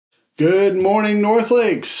Good morning, North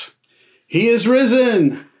Lakes. He is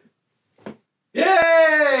risen.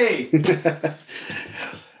 Yay!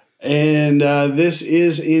 And this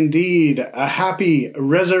is indeed a happy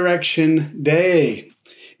resurrection day.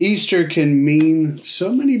 Easter can mean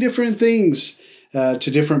so many different things to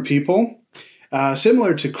different people.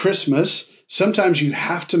 Similar to Christmas, sometimes you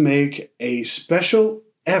have to make a special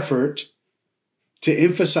effort to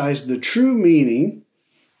emphasize the true meaning.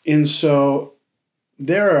 And so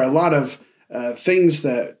there are a lot of things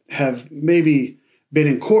that have maybe been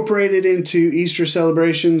incorporated into Easter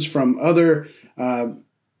celebrations from other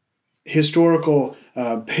historical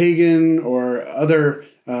pagan or other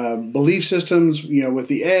belief systems, with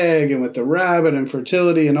the egg and with the rabbit and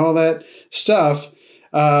fertility and all that stuff.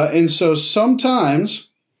 And so sometimes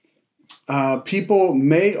people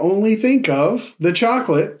may only think of the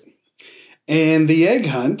chocolate and the egg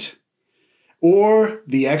hunt or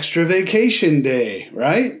the extra vacation day,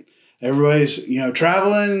 right? Everybody's,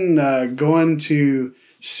 traveling, going to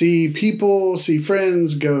see people, see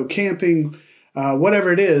friends, go camping,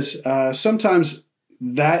 whatever it is. Sometimes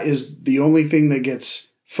that is the only thing that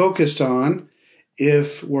gets focused on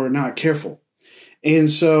if we're not careful.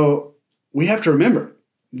 And so we have to remember,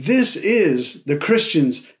 this is the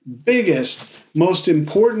Christian's biggest, most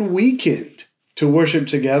important weekend to worship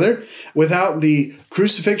together. Without the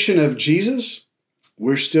crucifixion of Jesus,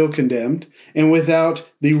 we're still condemned. And without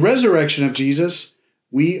the resurrection of Jesus,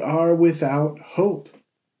 we are without hope.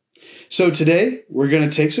 So today, we're going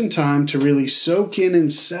to take some time to really soak in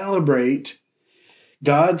and celebrate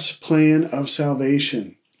God's plan of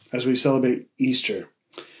salvation as we celebrate Easter.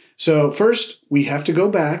 So first, we have to go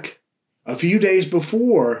back a few days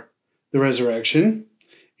before the resurrection.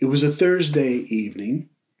 It was a Thursday evening.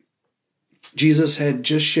 Jesus had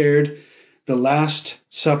just shared the Last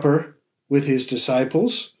Supper with his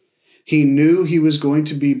disciples. He knew he was going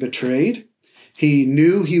to be betrayed. He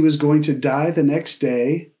knew he was going to die the next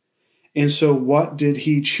day. And so what did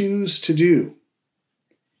he choose to do?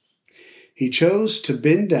 He chose to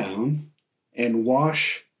bend down and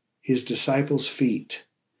wash his disciples' feet.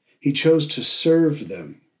 He chose to serve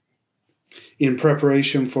them in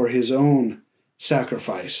preparation for his own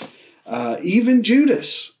sacrifice. Even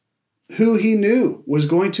Judas, who he knew was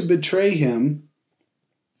going to betray him,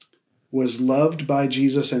 was loved by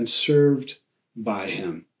Jesus and served by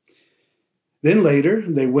him. Then later,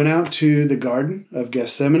 they went out to the Garden of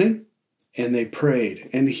Gethsemane and they prayed.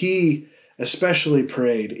 And he especially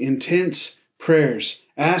prayed intense prayers,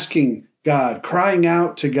 asking God, crying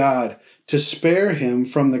out to God to spare him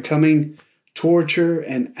from the coming torture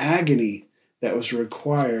and agony that was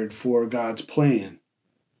required for God's plan.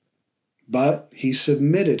 But he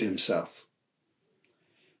submitted himself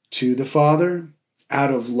to the Father out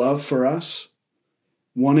of love for us,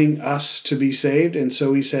 wanting us to be saved. And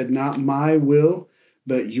so he said, not my will,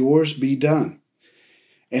 but yours be done.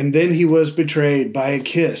 And then he was betrayed by a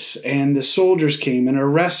kiss, and the soldiers came and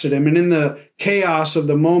arrested him. And in the chaos of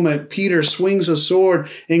the moment, Peter swings a sword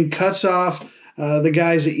and cuts off the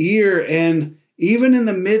guy's ear. And even in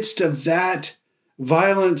the midst of that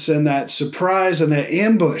violence and that surprise and that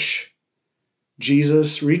ambush,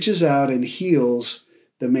 Jesus reaches out and heals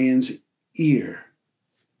the man's ear.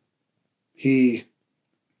 He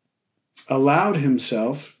allowed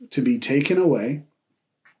himself to be taken away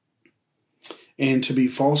and to be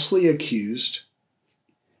falsely accused.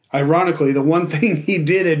 Ironically, the one thing he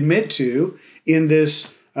did admit to in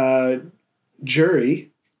this jury,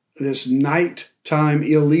 this nighttime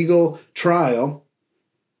illegal trial,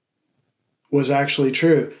 was actually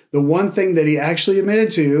true. The one thing that he actually admitted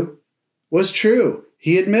to was true.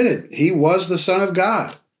 He admitted he was the Son of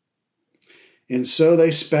God. And so they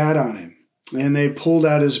spat on him, and they pulled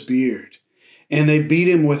out his beard, and they beat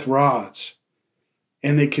him with rods,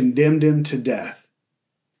 and they condemned him to death.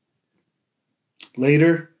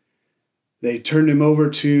 Later, they turned him over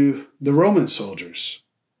to the Roman soldiers,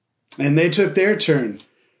 and they took their turn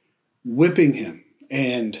whipping him.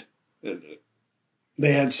 And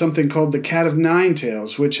they had something called the cat of nine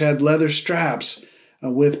tails, which had leather straps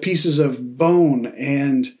with pieces of bone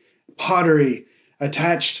and pottery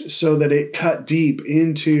attached so that it cut deep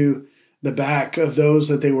into the back of those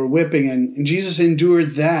that they were whipping. And Jesus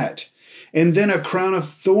endured that. And then a crown of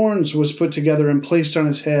thorns was put together and placed on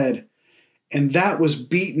his head. And that was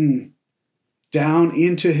beaten down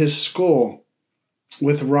into his skull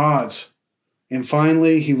with rods. And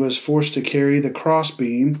finally, he was forced to carry the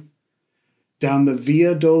crossbeam down the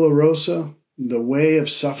Via Dolorosa, the way of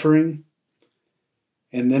suffering.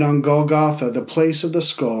 And then on Golgotha, the place of the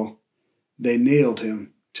skull, they nailed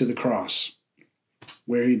him to the cross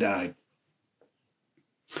where he died.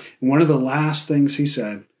 And one of the last things he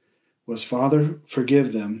said was, Father,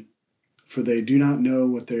 forgive them, for they do not know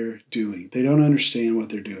what they're doing. They don't understand what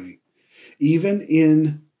they're doing. Even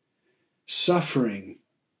in suffering,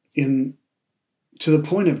 to the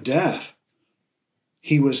point of death,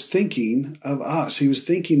 he was thinking of us. He was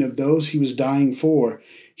thinking of those he was dying for.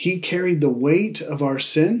 He carried the weight of our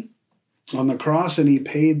sin on the cross, and he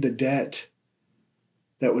paid the debt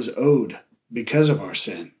that was owed because of our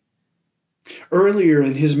sin. Earlier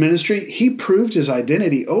in his ministry, he proved his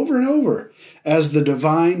identity over and over as the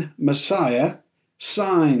divine Messiah,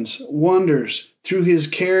 signs, wonders, through his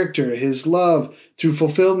character, his love, through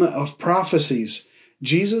fulfillment of prophecies.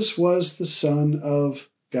 Jesus was the Son of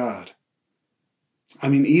God. I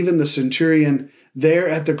mean, even the centurion there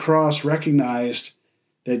at the cross recognized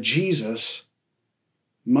that Jesus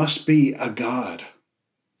must be a God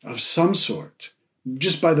of some sort,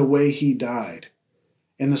 just by the way he died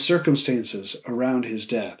and the circumstances around his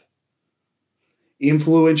death.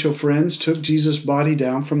 Influential friends took Jesus' body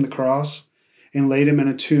down from the cross and laid him in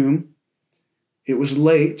a tomb. It was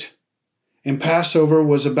late, and Passover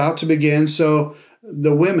was about to begin, so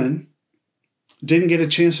the women didn't get a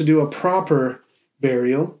chance to do a proper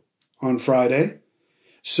burial on Friday.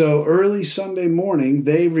 So early Sunday morning,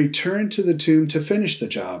 they returned to the tomb to finish the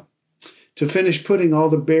job, to finish putting all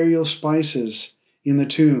the burial spices in the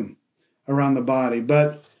tomb around the body.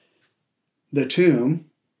 But the tomb,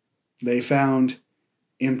 they found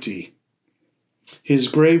empty. His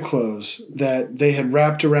grave clothes that they had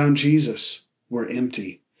wrapped around Jesus were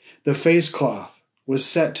empty. The face cloth was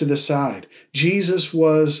set to the side. Jesus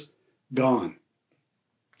was gone.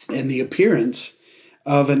 And the appearance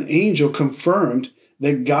of an angel confirmed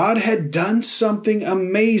that God had done something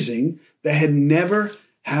amazing that had never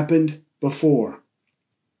happened before.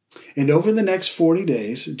 And over the next 40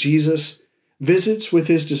 days, Jesus visits with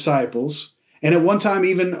his disciples, and at one time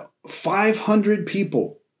even 500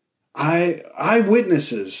 people,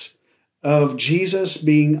 eyewitnesses of Jesus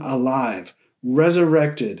being alive,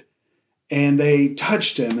 resurrected, and they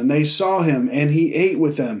touched him and they saw him and he ate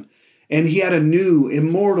with them and he had a new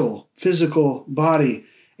immortal physical body.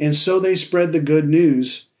 And so they spread the good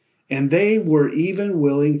news, and they were even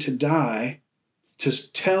willing to die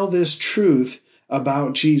to tell this truth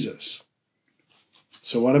about Jesus.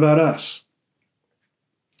 So what about us?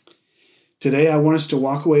 Today I want us to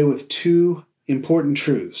walk away with two important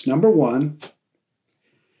truths. Number one,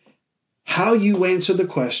 how you answer the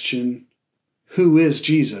question, who is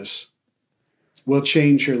Jesus, will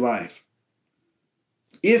change your life.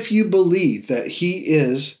 If you believe that he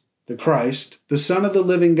is the Christ, the Son of the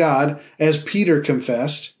living God, as Peter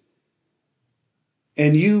confessed,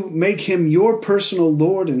 and you make him your personal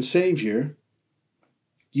Lord and Savior,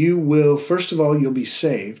 you will, first of all, you'll be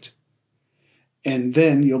saved, and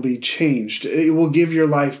then you'll be changed. It will give your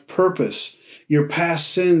life purpose. Your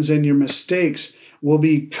past sins and your mistakes will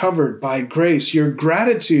be covered by grace. Your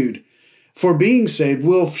gratitude for being saved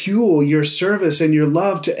will fuel your service and your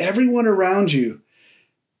love to everyone around you.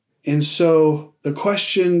 And so the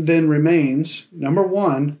question then remains, number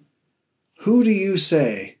one, who do you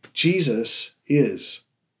say Jesus is?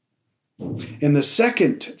 And the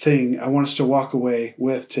second thing I want us to walk away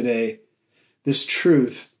with today, this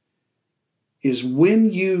truth, is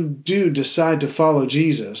when you do decide to follow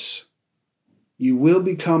Jesus, you will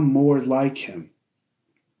become more like him.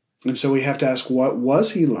 And so we have to ask, what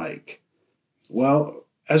was he like? Well,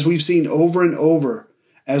 as we've seen over and over,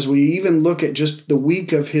 as we even look at just the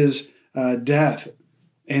week of his death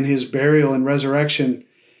and his burial and resurrection,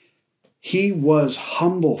 he was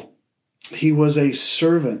humble. He was a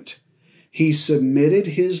servant. He submitted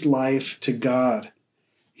his life to God.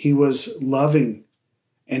 He was loving,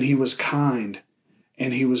 and he was kind,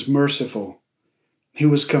 and he was merciful. He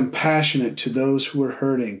was compassionate to those who were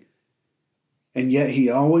hurting. And yet he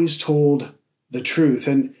always told the truth.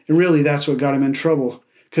 And really that's what got him in trouble.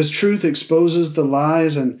 Because truth exposes the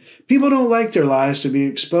lies, and people don't like their lies to be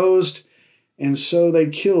exposed. And so they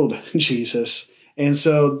killed Jesus. And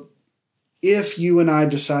so if you and I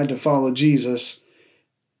decide to follow Jesus,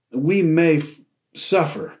 we may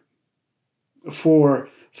suffer for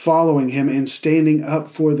following him and standing up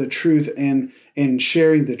for the truth and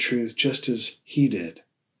sharing the truth just as he did.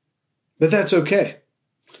 But that's okay,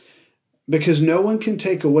 because no one can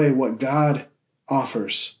take away what God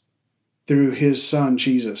offers through his Son,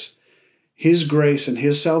 Jesus. His grace and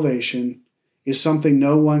his salvation is something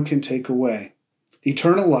no one can take away.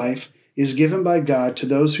 Eternal life is given by God to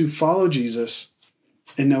those who follow Jesus,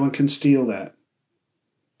 and no one can steal that.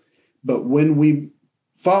 But when we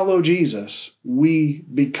follow Jesus, we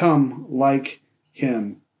become like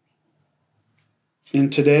him.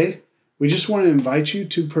 And today, we just want to invite you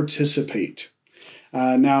to participate.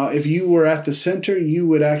 Now, if you were at the center, you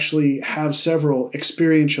would actually have several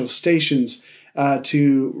experiential stations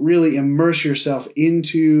to really immerse yourself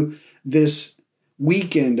into this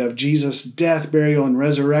weekend of Jesus' death, burial, and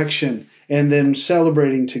resurrection, and then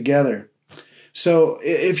celebrating together. So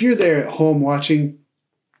if you're there at home watching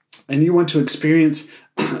and you want to experience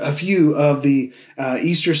a few of the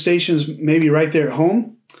Easter stations, maybe right there at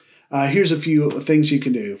home, here's a few things you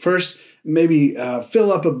can do. First, maybe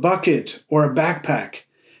fill up a bucket or a backpack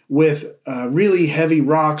with really heavy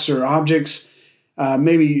rocks or objects.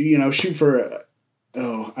 Maybe, shoot for,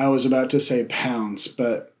 I was about to say pounds,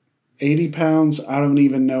 but 80 pounds, I don't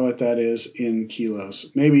even know what that is in kilos.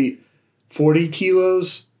 Maybe 40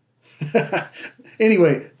 kilos.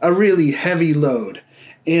 Anyway, a really heavy load.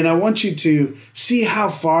 And I want you to see how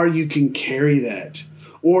far you can carry that.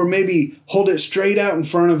 Or maybe hold it straight out in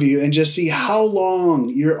front of you and just see how long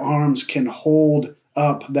your arms can hold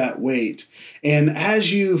up that weight. And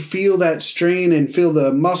as you feel that strain and feel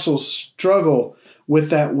the muscles struggle with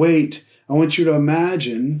that weight, I want you to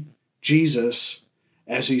imagine Jesus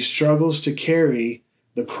as he struggles to carry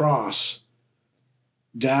the cross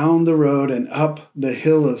down the road and up the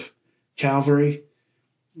hill of Calvary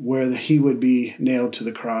where he would be nailed to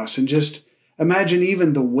the cross. And just imagine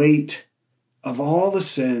even the weight of all the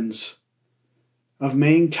sins of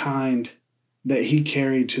mankind that he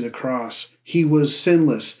carried to the cross. He was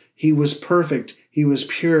sinless. He was perfect. He was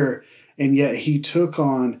pure. And yet he took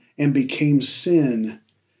on and became sin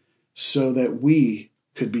so that we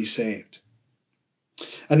could be saved.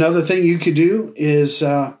 Another thing you could do is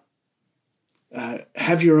have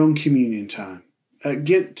your own communion time.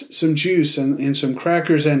 Get some juice and some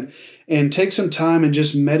crackers and take some time and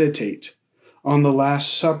just meditate on the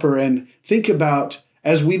Last Supper and think about,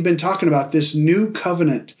 as we've been talking about, this new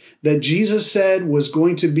covenant that Jesus said was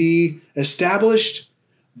going to be established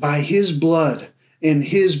by his blood and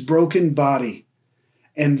his broken body.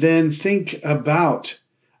 And then think about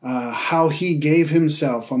how he gave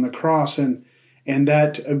himself on the cross and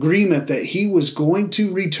that agreement that he was going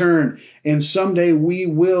to return. And someday we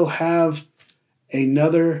will have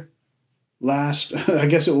another I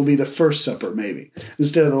guess it will be the first supper maybe,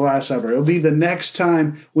 instead of the Last Supper. It'll be the next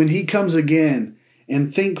time when he comes again,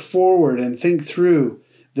 and think forward and think through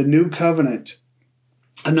the new covenant.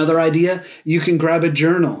 Another idea, you can grab a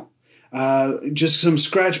journal, just some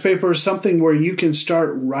scratch paper or something where you can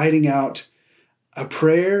start writing out a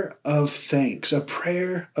prayer of thanks, a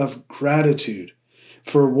prayer of gratitude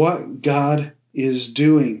for what God is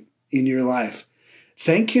doing in your life.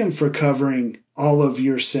 Thank him for covering all of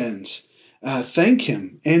your sins. Thank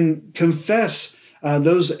him and confess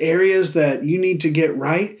those areas that you need to get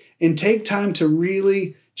right, and take time to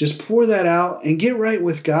really just pour that out and get right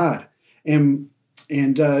with God, and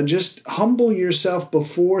just humble yourself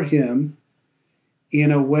before him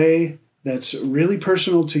in a way that's really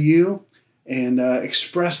personal to you, and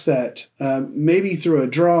express that maybe through a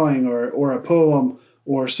drawing or a poem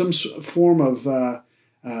or some form of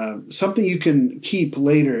something you can keep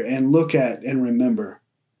later and look at and remember.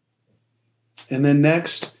 And then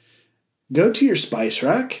next, go to your spice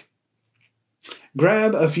rack.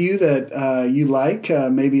 Grab a few that you like.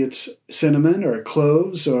 Maybe it's cinnamon or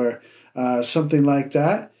cloves or something like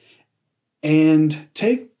that. And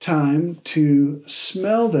take time to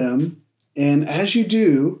smell them. And as you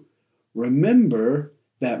do, remember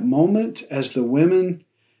that moment as the women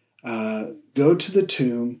go to the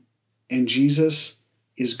tomb and Jesus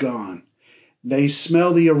is gone. They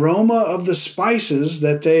smell the aroma of the spices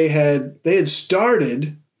that they had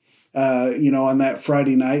started, on that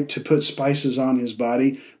Friday night to put spices on his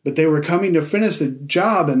body, but they were coming to finish the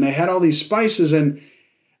job and they had all these spices. And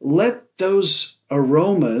let those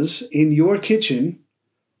aromas in your kitchen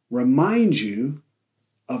remind you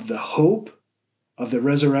of the hope of the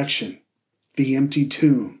resurrection, the empty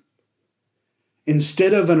tomb.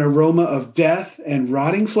 Instead of an aroma of death and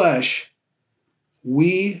rotting flesh,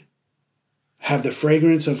 we have the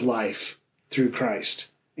fragrance of life through Christ,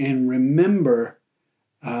 and remember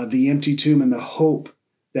the empty tomb and the hope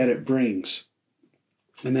that it brings.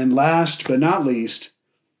 And then last but not least,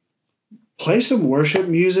 play some worship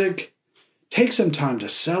music, take some time to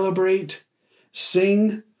celebrate,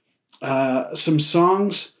 sing some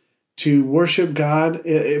songs to worship God.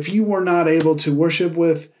 If you were not able to worship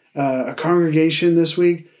with a congregation this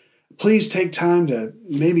week, please take time to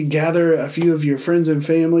maybe gather a few of your friends and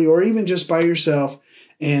family, or even just by yourself,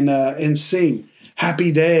 and sing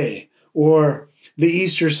Happy Day, or the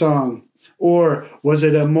Easter song, or Was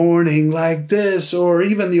It a Morning Like This, or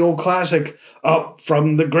even the old classic, Up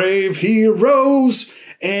from the Grave He Rose,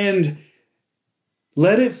 and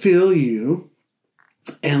let it fill you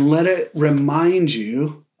and let it remind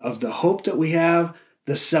you of the hope that we have,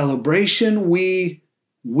 the celebration we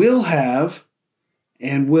will have,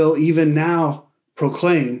 and will even now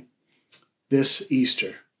proclaim this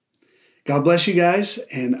Easter. God bless you guys,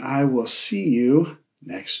 and I will see you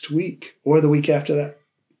next week or the week after that.